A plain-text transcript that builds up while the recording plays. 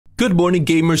Good morning,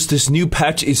 gamers. This new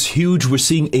patch is huge. We're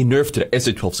seeing a nerf to the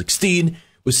SA1216.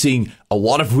 We're seeing a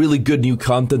lot of really good new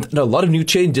content and a lot of new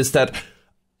changes that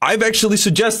I've actually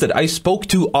suggested. I spoke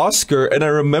to Oscar and I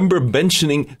remember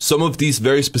mentioning some of these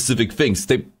very specific things.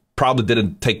 They probably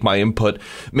didn't take my input.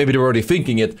 Maybe they were already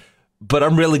thinking it. But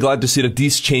I'm really glad to see that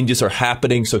these changes are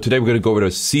happening. So today we're going to go over to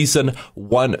update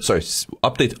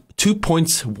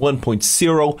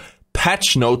 2.1.0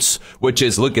 patch notes, which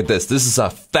is, look at this. This is a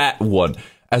fat one.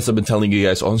 As I've been telling you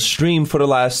guys on stream for the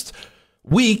last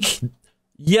week,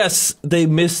 yes, they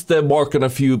missed the mark on a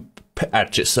few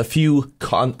patches, a few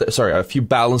balance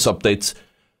updates.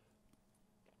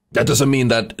 That doesn't mean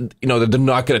that, you know, that they're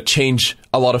not going to change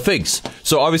a lot of things.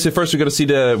 So obviously first we're going to see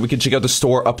we can check out the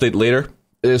store update later.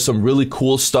 There's some really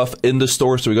cool stuff in the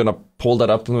store, so we're going to pull that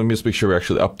up. Let me just make sure we're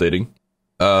actually updating.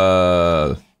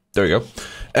 There we go.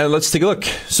 And let's take a look.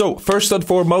 So, first and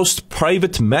foremost,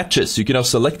 private matches. You can now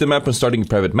select the map when starting a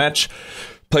private match.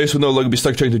 Players will no longer be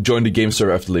stuck trying to join the game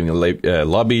server after leaving a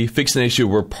lobby. Fix an issue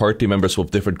where party members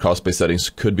with different crossplay settings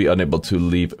could be unable to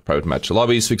leave private match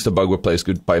lobbies. Fix the bug where players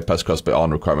could bypass crossplay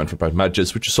on requirement for private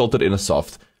matches, which resulted in a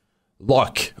soft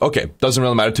lock. Okay, doesn't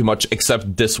really matter too much,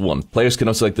 except this one. Players can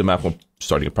now select the map when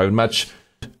starting a private match.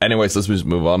 Anyways, let's just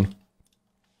move on.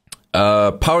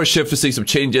 Power shift to see some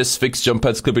changes, fix jump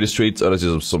pads, clipping the streets, that's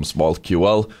just some small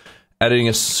QL. Adding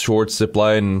a short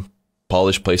zipline,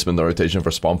 polish placement and rotation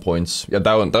for spawn points. Yeah,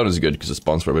 that one is good because the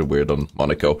spawns were a bit weird on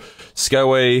Monaco.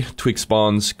 Skyway, tweak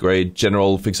spawns, great.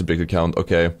 General, fix a bigger count,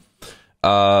 okay.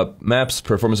 Maps,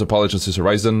 performance of polish on Cis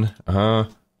Horizon,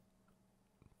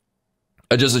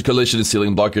 Adjusted collision and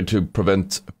ceiling blocker to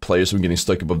prevent players from getting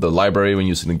stuck above the library when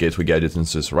using the gateway gadget in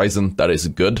Cis Horizon. That is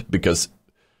good because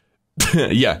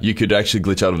yeah, you could actually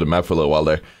glitch out of the map for a little while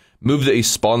there. Moved a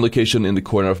spawn location in the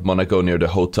corner of Monaco near the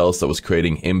hotels that was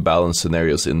creating imbalance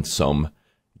scenarios in some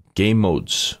game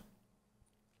modes.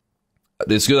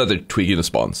 It's good that they're tweaking the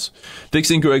spawns. Fix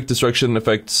incorrect destruction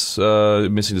effects,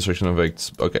 missing destruction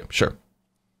effects. Okay, sure.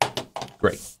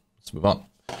 Great. Let's move on.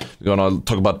 We're going to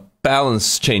talk about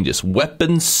balance changes.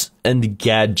 Weapons and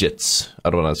gadgets. I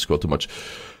don't want to scroll too much.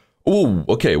 Oh,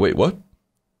 okay, wait, what?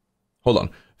 Hold on.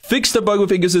 Fix the bug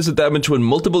with inconsistent damage when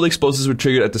multiple explosives were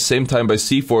triggered at the same time by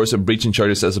C4s and breaching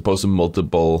charges as opposed to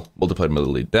multiplied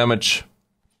melee damage.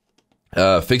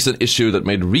 Fix an issue that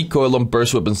made recoil on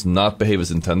burst weapons not behave as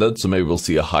intended, so maybe we'll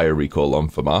see a higher recoil on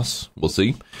FAMAS. We'll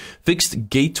see. Fixed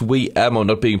gateway ammo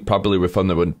not being properly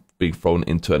refunded when being thrown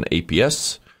into an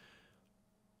APS.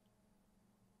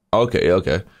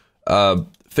 Okay.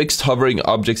 Fixed hovering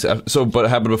objects. So what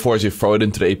happened before is you throw it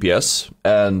into the APS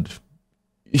and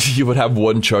you would have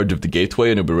one charge of the gateway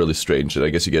and it would be really strange, and I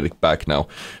guess you get it back now.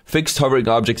 Fixed hovering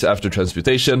objects after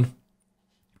transmutation.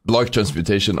 Block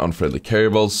transmutation on friendly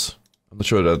carriables. I'm not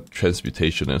sure what that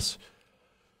transmutation is.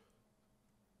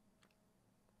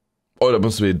 Oh, that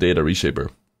must be a data reshaper.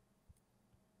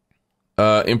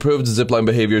 Improved zipline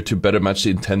behavior to better match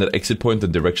the intended exit point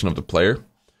and direction of the player.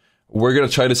 We're going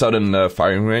to try this out in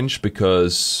firing range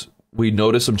because we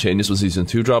noticed some changes when Season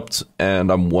 2 dropped,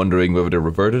 and I'm wondering whether they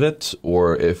reverted it,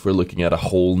 or if we're looking at a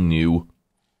whole new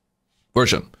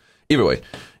version. Either way,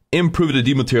 improve the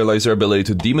dematerializer ability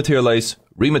to dematerialize,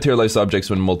 rematerialize objects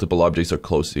when multiple objects are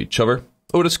close to each other.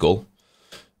 Oh, that's cool.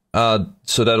 So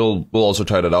we'll also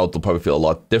try that out. They'll probably feel a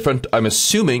lot different. I'm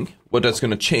assuming what that's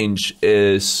going to change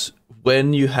is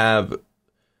when you have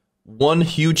one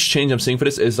huge change I'm seeing for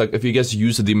this is, like, if you guys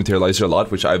use the dematerializer a lot,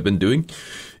 which I've been doing,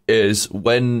 is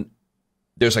when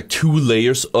there's like two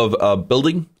layers of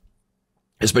building,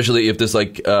 especially if there's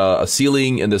like a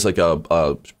ceiling and there's like a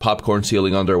popcorn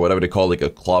ceiling under, or whatever they call, like a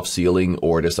cloth ceiling,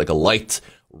 or there's like a light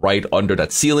right under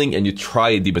that ceiling, and you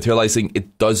try dematerializing,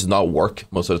 it does not work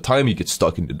most of the time. You get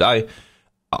stuck and you die.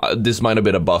 This might have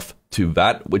been a buff to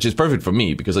that, which is perfect for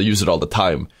me because I use it all the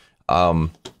time.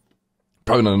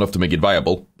 Probably not enough to make it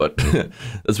viable, but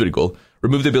that's pretty cool.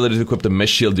 Remove the ability to equip the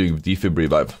mesh shield during defib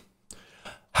revive.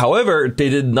 However, they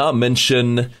did not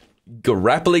mention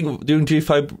grappling during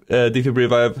defib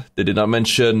revive. They did not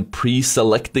mention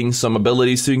pre-selecting some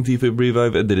abilities during defib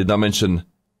revive, and they did not mention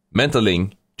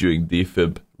mentaling during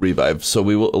defib revive. So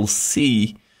we will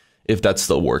see if that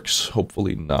still works.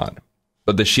 Hopefully not.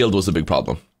 But the shield was a big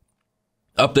problem.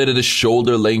 Updated the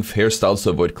shoulder length hairstyles to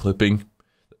avoid clipping.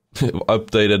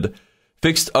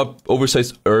 Fixed up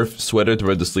oversized earth sweater to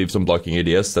prevent the sleeves from blocking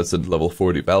ADS. That's a level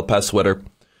 40 Battle Pass sweater.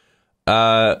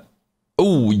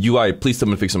 UI, please tell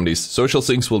me to fix some of these. Social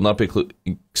syncs will not be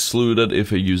excluded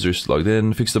if a user's logged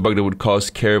in. Fix the bug that would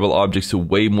cause carryable objects to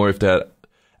weigh more if they had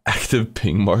active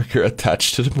ping marker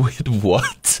attached to them. Wait,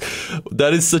 what?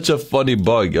 That is such a funny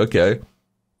bug. Okay.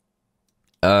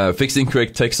 Fix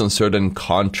incorrect text on certain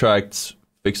contracts.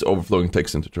 Fix overflowing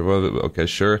text into okay,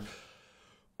 sure.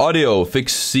 Audio,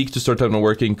 fix seek to start time not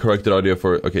working. Corrected audio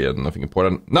for okay, yeah, nothing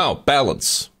important. Now,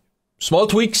 balance. Small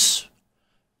tweaks,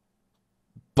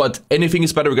 but anything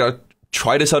is better. We gotta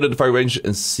try this out in the fire range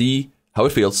and see how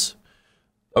it feels.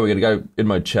 Oh, we got a guy in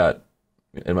my chat,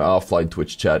 in my offline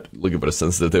Twitch chat, looking for the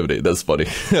sensitivity. That's funny.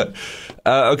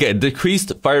 Okay,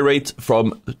 decreased fire rate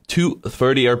from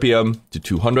 230 RPM to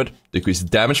 200. Decreased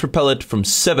damage per pellet from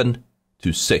 7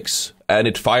 to 6. And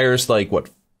it fires like, what,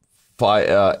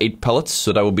 8 pellets?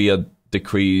 So that would be a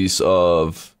decrease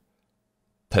of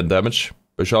 10 damage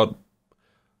per shot.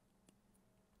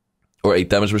 Or 8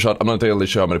 damage per shot. I'm not entirely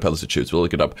sure how many pellets it shoots. We'll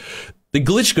look it up. The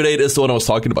glitch grenade is the one I was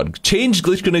talking about. Change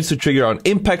glitch grenades to trigger on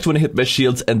impact when it hit mesh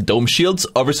shields and dome shields.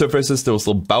 Other surfaces, there will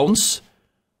still bounce.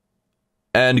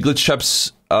 And glitch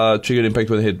traps trigger impact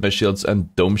when it hit mesh shields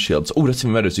and dome shields. Oh, that's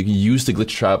even better. So you can use the glitch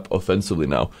trap offensively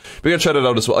now. We're gonna try that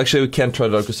out as well. Actually, we can't try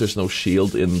that out because there's no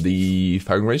shield in the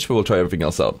firing range, but we'll try everything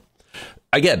else out.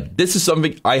 Again, this is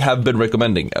something I have been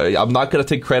recommending. I'm not gonna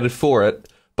take credit for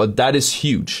it, but that is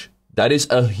huge. That is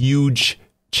a huge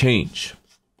change.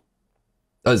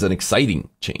 That is an exciting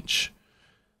change.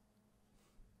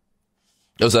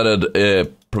 It was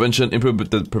added prevention,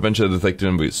 improved the prevention of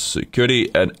detecting with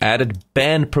security, and added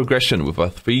ban progression with a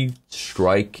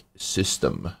 3-strike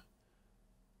system.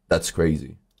 That's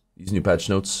crazy. These new patch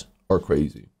notes are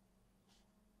crazy.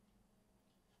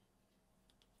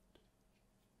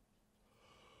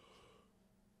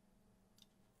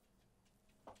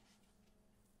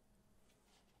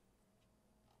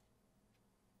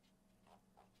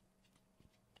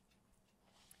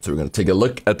 So we're going to take a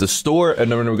look at the store,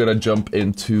 and then we're going to jump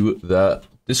into the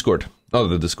Discord. Oh,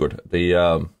 the Discord.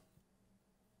 The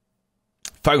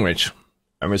firing range.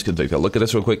 I'm just going to take a look at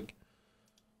this real quick.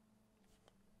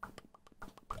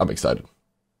 I'm excited.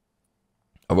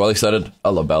 I'm well excited. I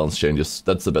love balance changes.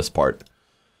 That's the best part.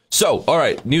 So,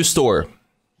 alright, new store.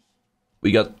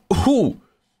 We got... Ooh!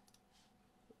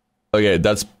 Okay,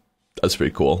 that's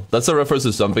pretty cool. That's a reference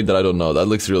to something that I don't know. That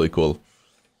looks really cool.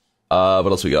 What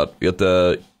else we got? We got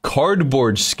the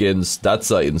cardboard skins. That's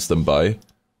an instant buy.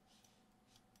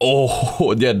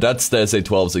 Oh, yeah, that's the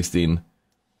SA-1216.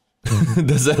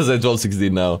 That's the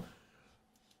SA-1216 now.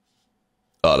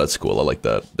 Oh, that's cool. I like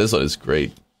that. This one is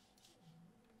great.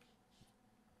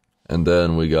 And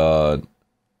then we got...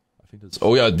 I think that's...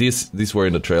 Oh, yeah, these were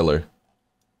in the trailer.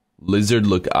 Lizard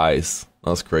look eyes.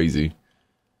 That's crazy.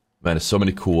 Man, there's so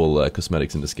many cool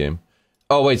cosmetics in this game.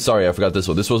 Oh, wait, sorry, I forgot this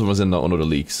one. This one was in one of the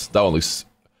leaks. That one looks...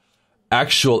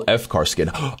 Actual F-car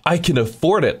skin. I can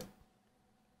afford it!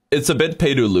 It's a bit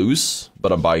pay to lose,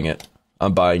 but I'm buying it.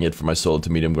 I'm buying it for my solo to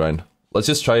medium grind. Let's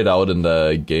just try it out in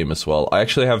the game as well. I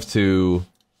actually have to...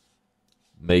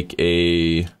 make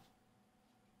a...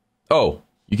 Oh,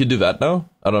 you can do that now?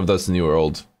 I don't know if that's new or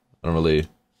old. I don't really...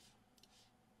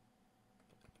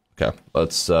 Okay,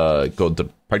 let's go to the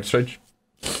practice range.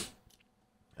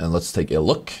 And let's take a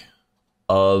look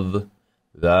of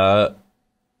the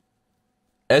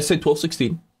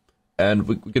SA-1216, and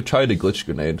we could try the glitch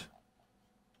grenade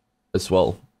as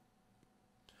well.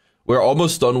 We're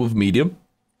almost done with medium.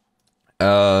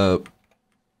 I'm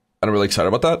really excited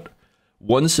about that.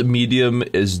 Once medium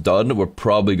is done, we're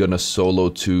probably gonna solo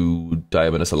to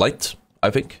diamond as a light, I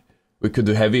think. We could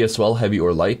do heavy as well, heavy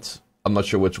or light. I'm not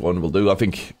sure which one we'll do. I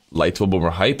think light will be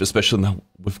more hype, especially now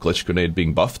with glitch grenade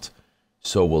being buffed.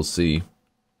 So we'll see.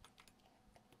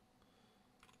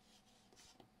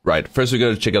 Right, first we're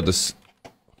gonna check out this.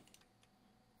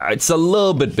 It's a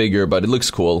little bit bigger, but it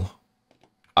looks cool.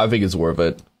 I think it's worth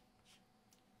it.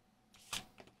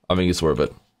 I think it's worth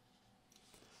it.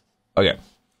 Okay.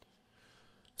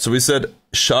 So we said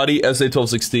shoddy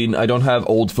SA-1216. I don't have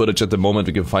old footage at the moment,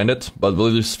 we can find it, but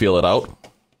we'll just feel it out.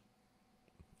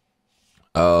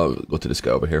 Go to this guy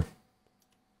over here.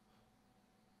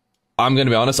 I'm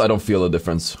gonna be honest, I don't feel a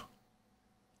difference.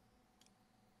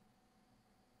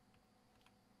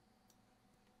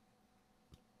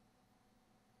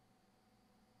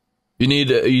 You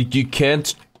need, you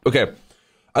can't, okay,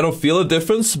 I don't feel a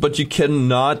difference, but you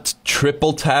cannot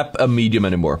triple tap a medium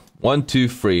anymore. 1, 2,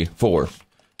 3, 4.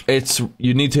 It's,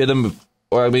 you need to hit them,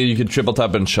 or I mean you can triple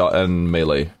tap and shot and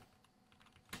melee.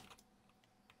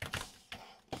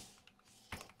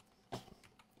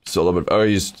 So a little bit, or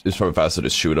it's probably faster to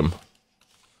shoot him.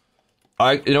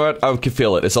 You know what, I can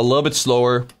feel it. It's a little bit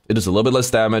slower, it is a little bit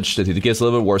less damage, it gets a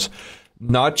little bit worse.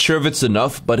 Not sure if it's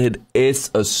enough, but it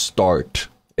is a start.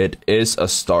 It is a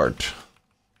start.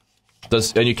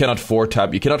 And you cannot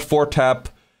 4-tap. You cannot 4-tap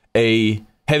a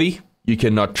heavy. You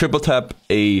cannot triple tap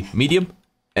a medium.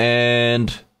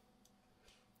 And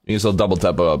you You can still double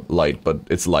tap a light, but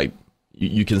it's light.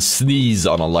 You can sneeze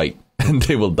on a light and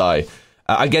they will die.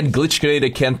 Again, glitch grenade I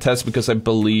can't test because I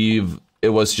believe it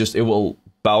was just, it will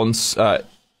bounce, it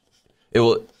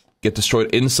will get destroyed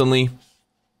instantly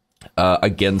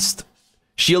against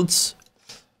shields,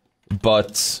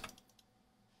 but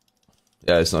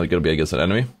yeah, it's not going to be against an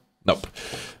enemy. Nope.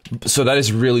 So that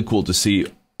is really cool to see.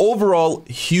 Overall,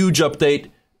 huge update.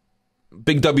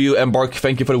 Big W, Embark,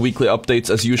 thank you for the weekly updates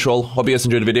as usual. Hope you guys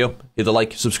enjoyed the video. Hit the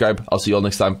like, subscribe. I'll see you all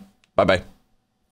next time. Bye bye.